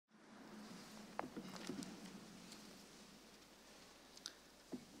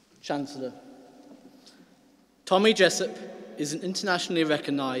Chancellor. Tommy Jessop is an internationally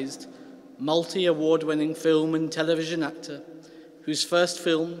recognised, multi-award-winning film and television actor whose first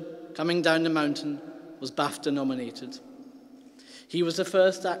film, Coming Down the Mountain, was BAFTA nominated. He was the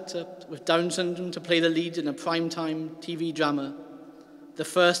first actor with Down syndrome to play the lead in a primetime TV drama, the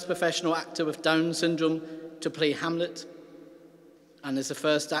first professional actor with Down syndrome to play Hamlet, and is the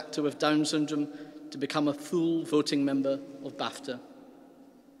first actor with Down syndrome to become a full voting member of BAFTA.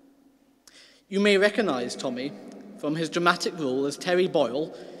 You may recognise Tommy from his dramatic role as Terry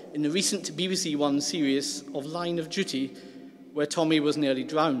Boyle in the recent BBC One series of Line of Duty, where Tommy was nearly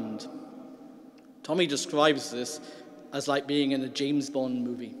drowned. Tommy describes this as like being in a James Bond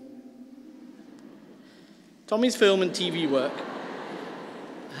movie. Tommy's film and TV work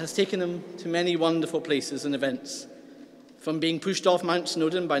has taken him to many wonderful places and events, from being pushed off Mount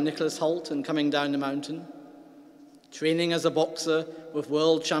Snowdon by Nicholas Hoult and Coming Down the Mountain, training as a boxer with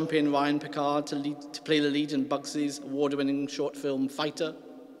world champion Ryan Pickard to play the lead in Bugsy's award-winning short film Fighter,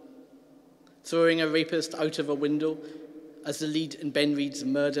 throwing a rapist out of a window as the lead in Ben Reed's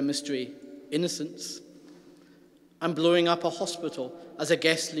murder mystery Innocence, and blowing up a hospital as a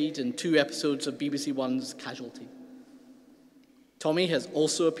guest lead in 2 episodes of BBC One's Casualty. Tommy has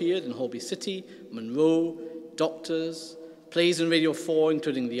also appeared in Holby City, Monroe, Doctors, plays on Radio 4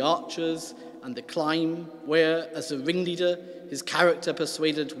 including The Archers and The Climb, where, as the ringleader, his character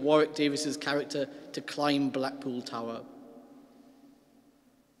persuaded Warwick Davis's character to climb Blackpool Tower.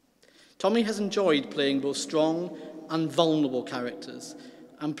 Tommy has enjoyed playing both strong and vulnerable characters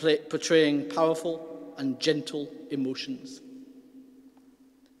and portraying powerful and gentle emotions.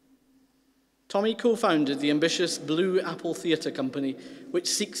 Tommy co-founded the ambitious Blue Apple Theatre Company, which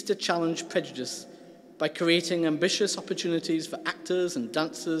seeks to challenge prejudice by creating ambitious opportunities for actors and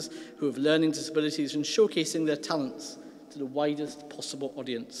dancers who have learning disabilities and showcasing their talents to the widest possible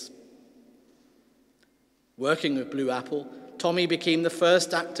audience. Working with Blue Apple, Tommy became the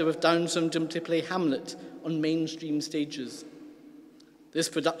first actor with Down syndrome to play Hamlet on mainstream stages. This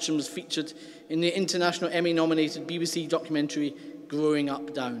production was featured in the International Emmy-nominated BBC documentary Growing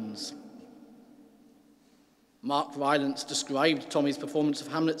Up Downs. Mark Rylance described Tommy's performance of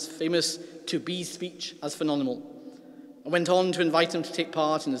Hamlet's famous To Be speech as phenomenal, and went on to invite him to take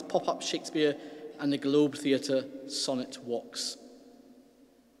part in his pop-up Shakespeare and the Globe Theatre Sonnet Walks.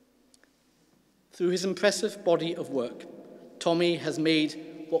 Through his impressive body of work, Tommy has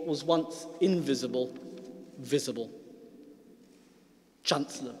made what was once invisible visible.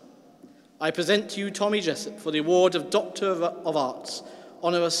 Chancellor, I present to you Tommy Jessop for the award of Doctorate of Arts,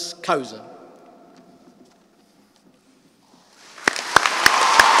 honoris causa.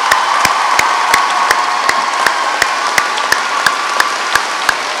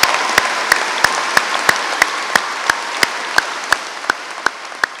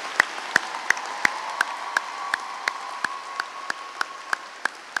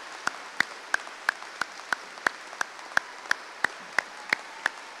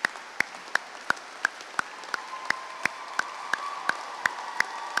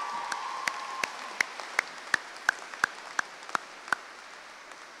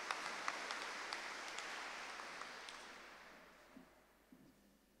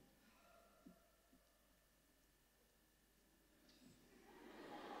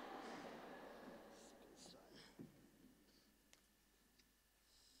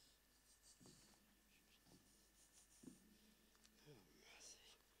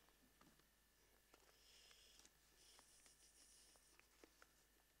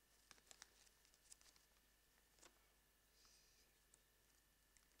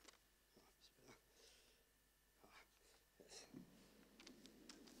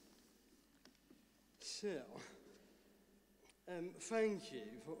 So, thank you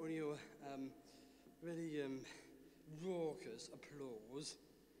for all your really raucous applause.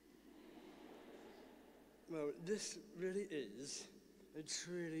 Well, this really is a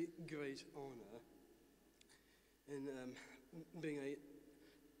truly great honour in being a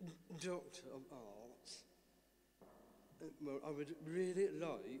Doctor of Arts. Well, I would really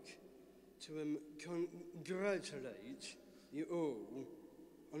like to congratulate you all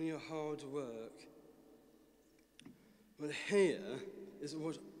on your hard work. Well, here is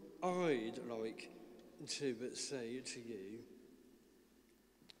what I'd like to say to you.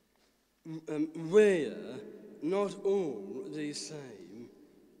 We're not all the same,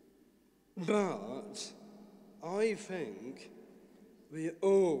 but I think we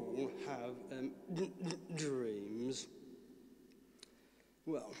all have dreams.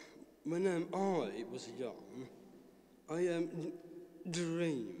 Well, when I was young, I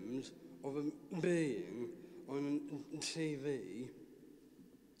dreamed of being on TV.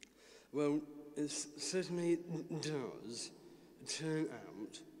 Well, it certainly does turn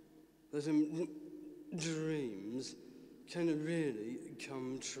out that dreams can really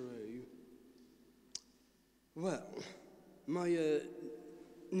come true. Well, my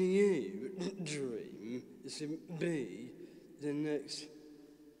new dream is to be the next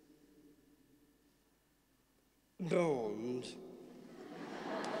Bond.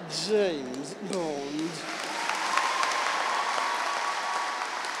 James Bond.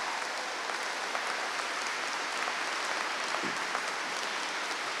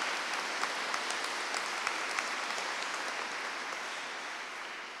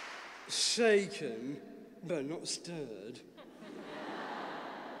 Shaken, but not stirred.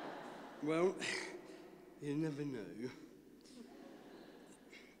 Well, you never know.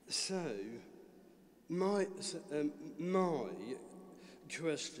 So, my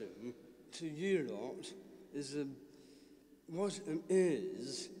question to you lot is, what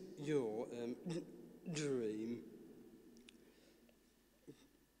is your dream?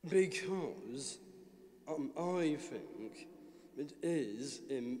 Because I think it is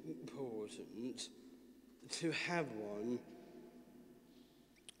important to have one.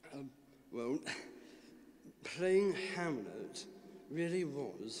 Well, playing Hamlet really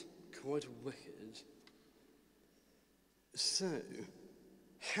was quite wicked. So,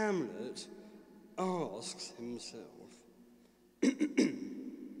 Hamlet asks himself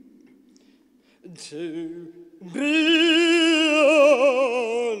to be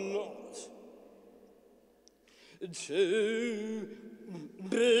or not, to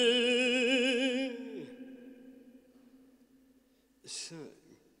be. So,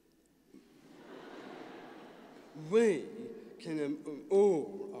 we can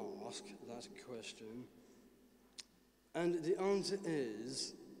all ask that question, and the answer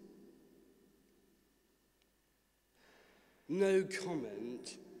is no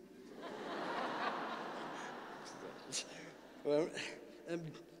comment. Well,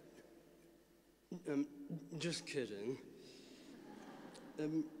 just kidding.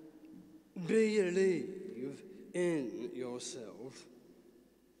 Believe in yourself.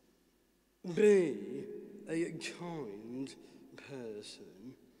 Be a kind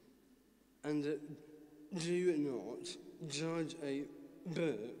person, and do not judge a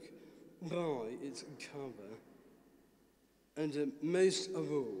book by its cover. And most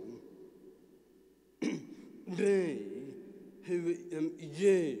of all, be who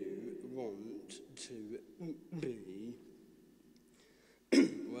you want to be.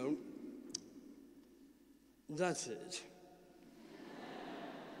 Well, that's it.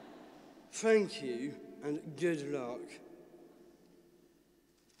 Thank you and good luck.